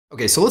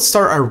Okay, so let's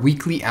start our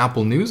weekly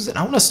Apple news, and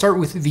I want to start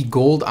with the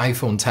gold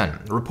iPhone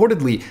X.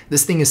 Reportedly,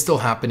 this thing is still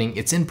happening,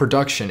 it's in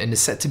production, and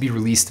is set to be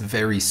released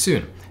very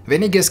soon.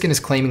 Vanny Giskin is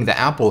claiming that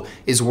Apple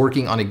is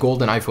working on a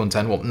golden iPhone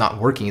X, well, not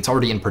working, it's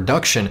already in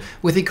production,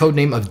 with a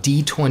codename of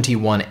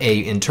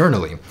D21A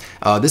internally.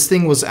 This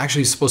thing was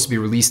actually supposed to be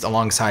released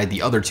alongside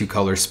the other two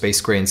colors, space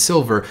gray and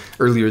silver,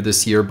 earlier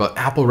this year, but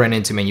Apple ran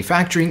into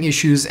manufacturing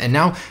issues, and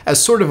now,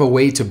 as sort of a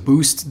way to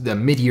boost the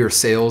mid-year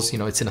sales,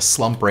 it's in a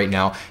slump right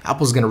now,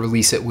 Apple's going to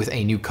release it with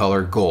a new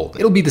color, gold.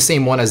 It'll be the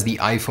same one as the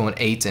iPhone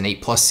 8 and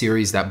 8 Plus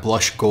series, that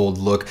blush gold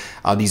look.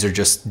 These are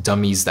just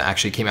dummies that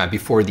actually came out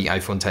before the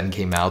iPhone X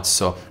came out,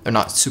 so they're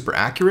not super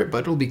accurate, but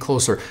it'll be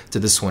closer to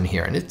this one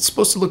here. And it's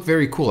supposed to look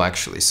very cool,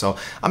 actually. So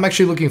I'm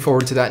actually looking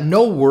forward to that.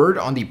 No word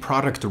on the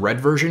product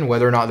red version,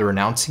 whether or not they're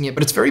announcing it,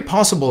 but it's very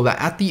possible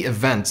that at the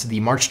event, the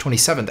March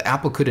 27th,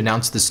 Apple could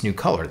announce this new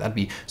color. That'd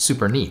be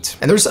super neat.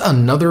 And there's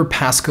another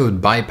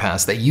passcode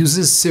bypass that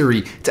uses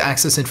Siri to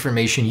access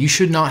information you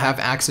should not have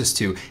access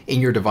to in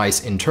your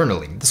device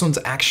internally. This one's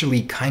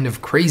actually kind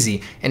of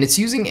crazy, and it's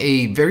using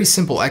a very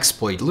simple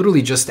exploit,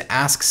 literally just to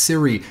ask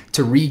Siri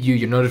to read you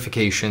your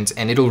notifications,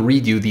 and it'll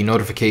read you the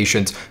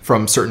notifications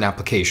from certain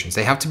applications.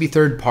 They have to be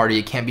third party,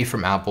 it can't be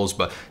from Apple's,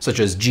 but such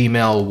as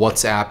Gmail,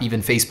 WhatsApp,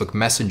 even Facebook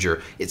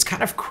Messenger. It's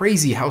kind of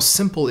crazy how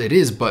simple it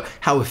is, but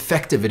how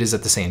effective it is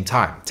at the same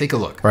time. Take a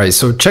look. All right,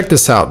 so check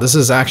this out. This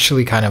is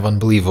actually kind of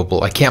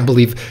unbelievable. I can't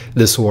believe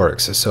this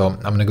works. So I'm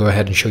gonna go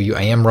ahead and show you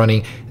I am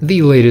running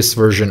the latest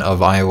version of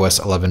iOS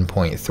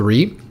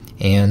 11.3.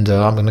 And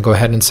I'm going to go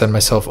ahead and send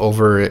myself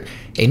over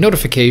a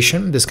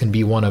notification. This can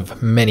be one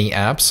of many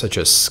apps such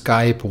as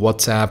Skype,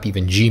 WhatsApp,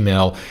 even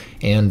Gmail.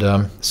 And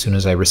as soon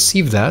as I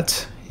receive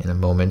that in a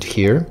moment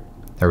here,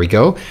 there we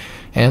go.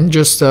 And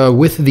just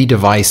with the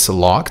device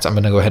locked, I'm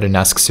going to go ahead and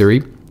ask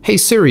Siri, "Hey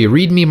Siri,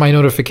 read me my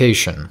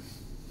notification."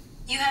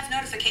 You have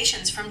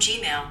notifications from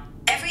Gmail.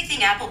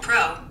 Everything Apple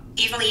Pro.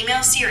 Evil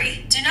email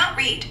Siri. Do not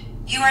read.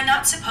 You are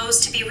not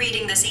supposed to be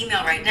reading this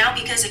email right now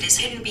because it is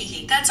hidden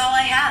behe. That's all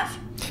I have.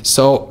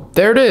 So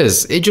there it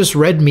is. It just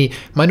read me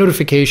my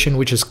notification,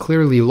 which is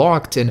clearly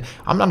locked, and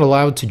I'm not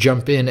allowed to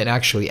jump in and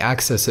actually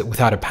access it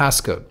without a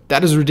passcode.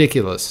 That is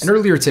ridiculous. And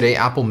earlier today,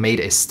 Apple made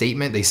a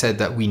statement. They said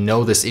that we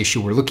know this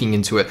issue, we're looking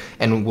into it,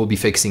 and we'll be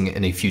fixing it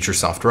in a future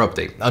software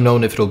update.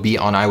 Unknown if it'll be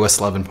on iOS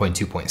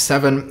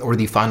 11.2.7 or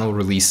the final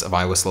release of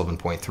iOS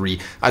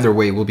 11.3. Either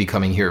way, we'll be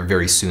coming here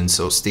very soon,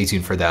 so stay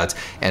tuned for that.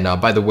 And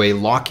by the way,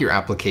 lock your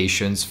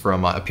applications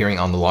from appearing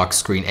on the lock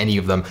screen, any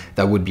of them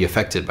that would be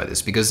affected by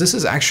this, because this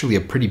is actually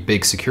a pretty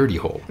big security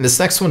hole. And this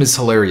next one is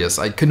hilarious.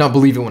 I could not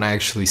believe it when I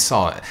actually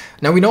saw it.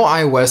 Now we know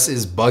iOS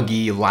is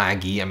buggy,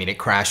 laggy, I mean it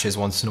crashes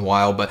once in a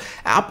while, but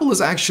Apple has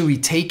actually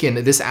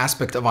taken this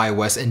aspect of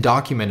iOS and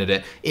documented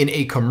it in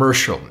a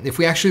commercial. If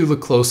we actually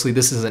look closely,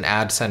 this is an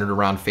ad centered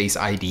around Face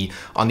ID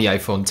on the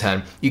iPhone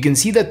X. You can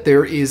see that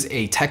there is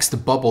a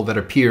text bubble that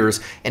appears,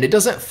 and it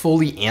doesn't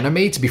fully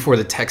animate before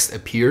the text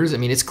appears. I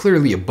mean, it's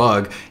clearly a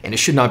bug and it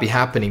should not be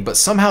happening, but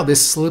somehow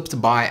this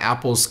slipped by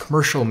Apple's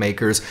commercial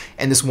makers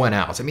and this went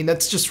out. I mean,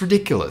 that's just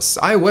ridiculous.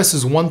 iOS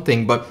is one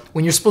thing, but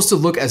when you're supposed to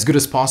look as good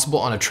as possible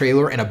on a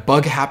trailer and a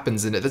bug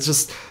happens in it,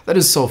 that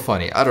is so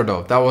funny. I don't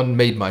know, that one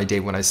made my day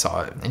when I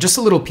saw it. And just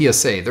a little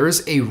PSA, there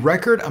is a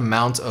record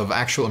amount of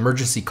actual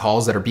emergency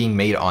calls that are being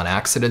made on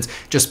accident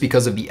just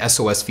because of the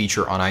SOS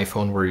feature on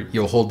iPhone, where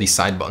you'll hold these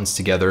side buttons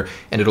together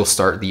and it'll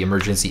start the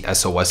emergency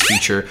SOS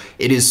feature.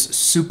 It is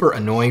super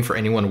annoying for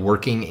anyone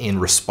working in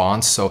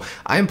response, so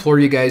I implore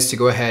you guys to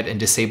go ahead and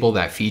disable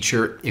that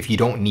feature if you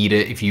don't need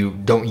it, if you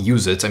don't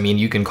use it. I mean,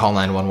 you can call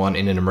 911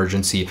 in an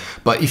emergency,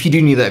 but if you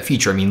do need that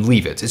feature, I mean,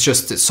 leave it. It's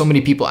just that so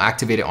many people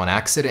activate it on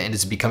accident and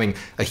it's becoming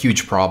a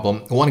huge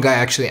problem. One guy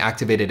actually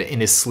activated it in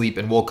his sleep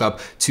and woke up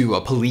to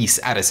police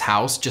at his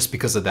house just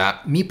because of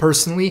that. Me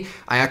personally,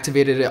 I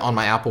activated it on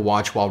my Apple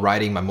Watch while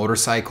riding my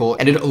motorcycle,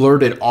 and it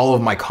alerted all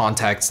of my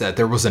contacts that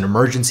there was an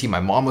emergency. My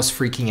mom was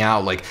freaking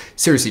out. Like,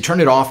 seriously, turn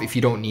it off if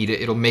you don't need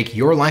it. It'll make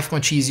your life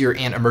much easier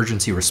and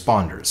emergency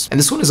responders. And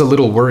this one is a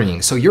little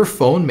worrying. So your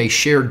phone may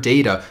share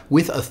data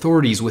with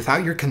authorities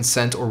without your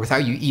consent or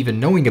without you even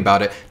knowing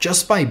about it,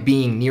 just by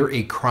being near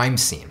a crime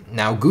scene.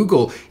 Now,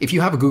 Google, if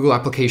you have a Google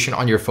application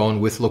on your phone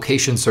with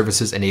location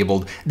services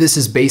enabled, this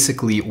is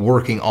basically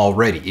working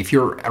already. If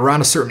you're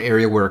around a certain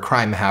area where a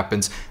crime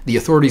happens, the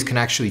authorities can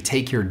actually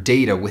take your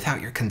data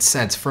without your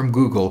consent from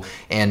Google,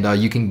 and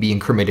you can be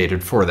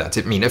incriminated for that.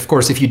 I mean, of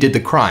course, if you did the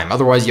crime,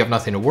 otherwise you have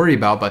nothing to worry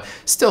about, but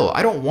still,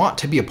 I don't want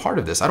to be a part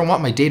of this. I don't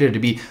want my data to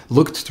be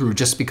looked through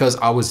just because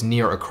I was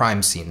near a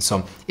crime scene.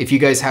 So if you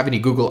guys have any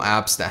Google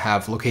apps that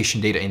have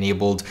location data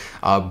enabled,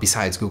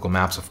 besides Google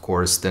Maps, of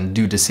course, then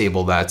do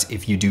disable that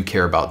if you do do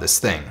care about this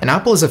thing. And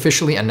Apple has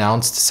officially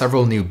announced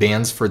several new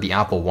bands for the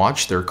Apple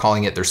Watch. They're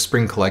calling it their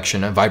spring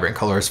collection, vibrant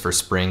colors for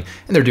spring,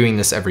 and they're doing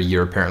this every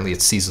year. Apparently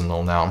it's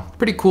seasonal now.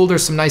 Pretty cool.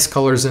 There's some nice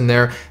colors in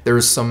there.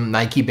 There's some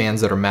Nike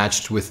bands that are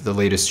matched with the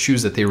latest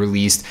shoes that they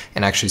released,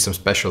 and actually some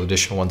special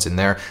edition ones in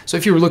there. So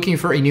if you were looking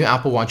for a new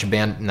Apple Watch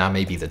band, now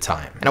may be the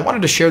time. And I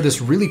wanted to share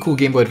this really cool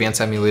Game Boy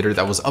Advance emulator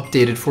that was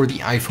updated for the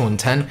iPhone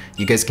 10.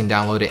 You guys can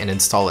download it and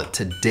install it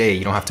today.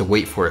 You don't have to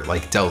wait for it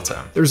like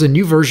Delta. There's a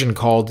new version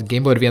called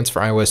Game Boy Advance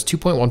for iOS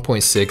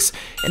 2.1.6,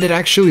 and it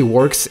actually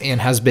works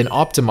and has been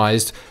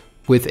optimized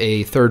with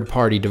a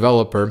third-party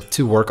developer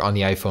to work on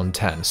the iPhone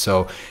 10.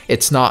 So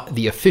it's not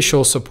the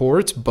official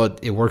support, but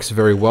it works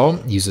very well.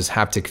 It uses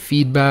haptic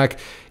feedback,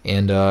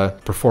 and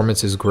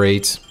performance is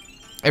great.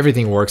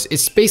 Everything works.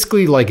 It's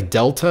basically like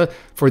Delta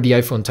for the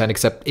iPhone 10,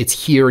 except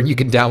it's here and you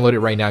can download it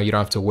right now. You don't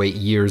have to wait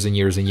years and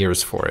years and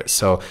years for it.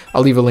 So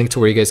I'll leave a link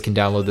to where you guys can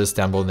download this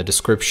down below in the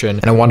description.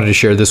 And I wanted to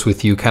share this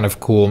with you, kind of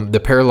cool.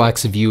 The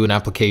Parallax View, an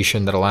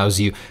application that allows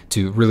you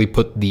to really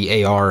put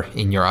the AR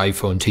in your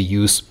iPhone to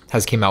use,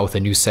 has came out with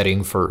a new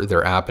setting for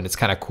their app. And it's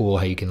kind of cool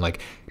how you can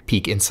like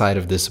peek inside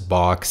of this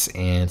box,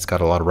 and it's got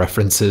a lot of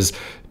references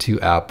to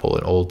Apple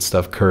and old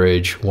stuff,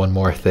 Courage, One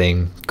More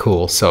Thing.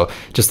 Cool. So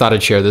just thought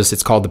I'd share this.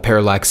 It's called the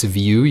Parallax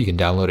View. You can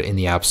download it in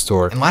the App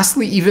Store. And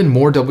lastly, even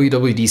more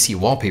WWDC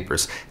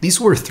wallpapers.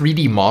 These were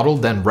 3D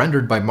modeled, then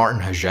rendered by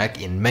Martin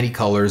Hajek in many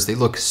colors. They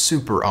look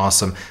super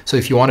awesome. So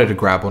if you wanted to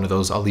grab one of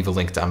those, I'll leave a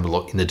link down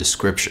below in the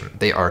description.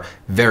 They are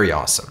very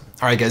awesome.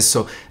 All right, guys,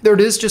 so there it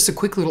is, just a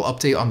quick little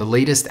update on the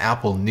latest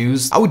Apple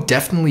news. I would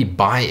definitely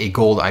buy a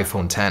gold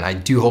iPhone 10. I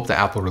do hope that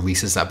Apple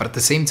releases that, but at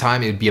the same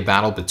time, it would be a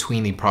battle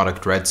between the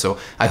product red, so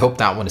I hope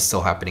that one is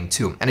still happening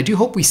too. And I do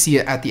hope we see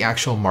it at the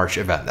actual March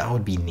event. That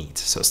would be neat.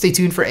 So stay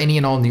tuned for any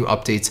and all new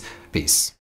updates. Peace.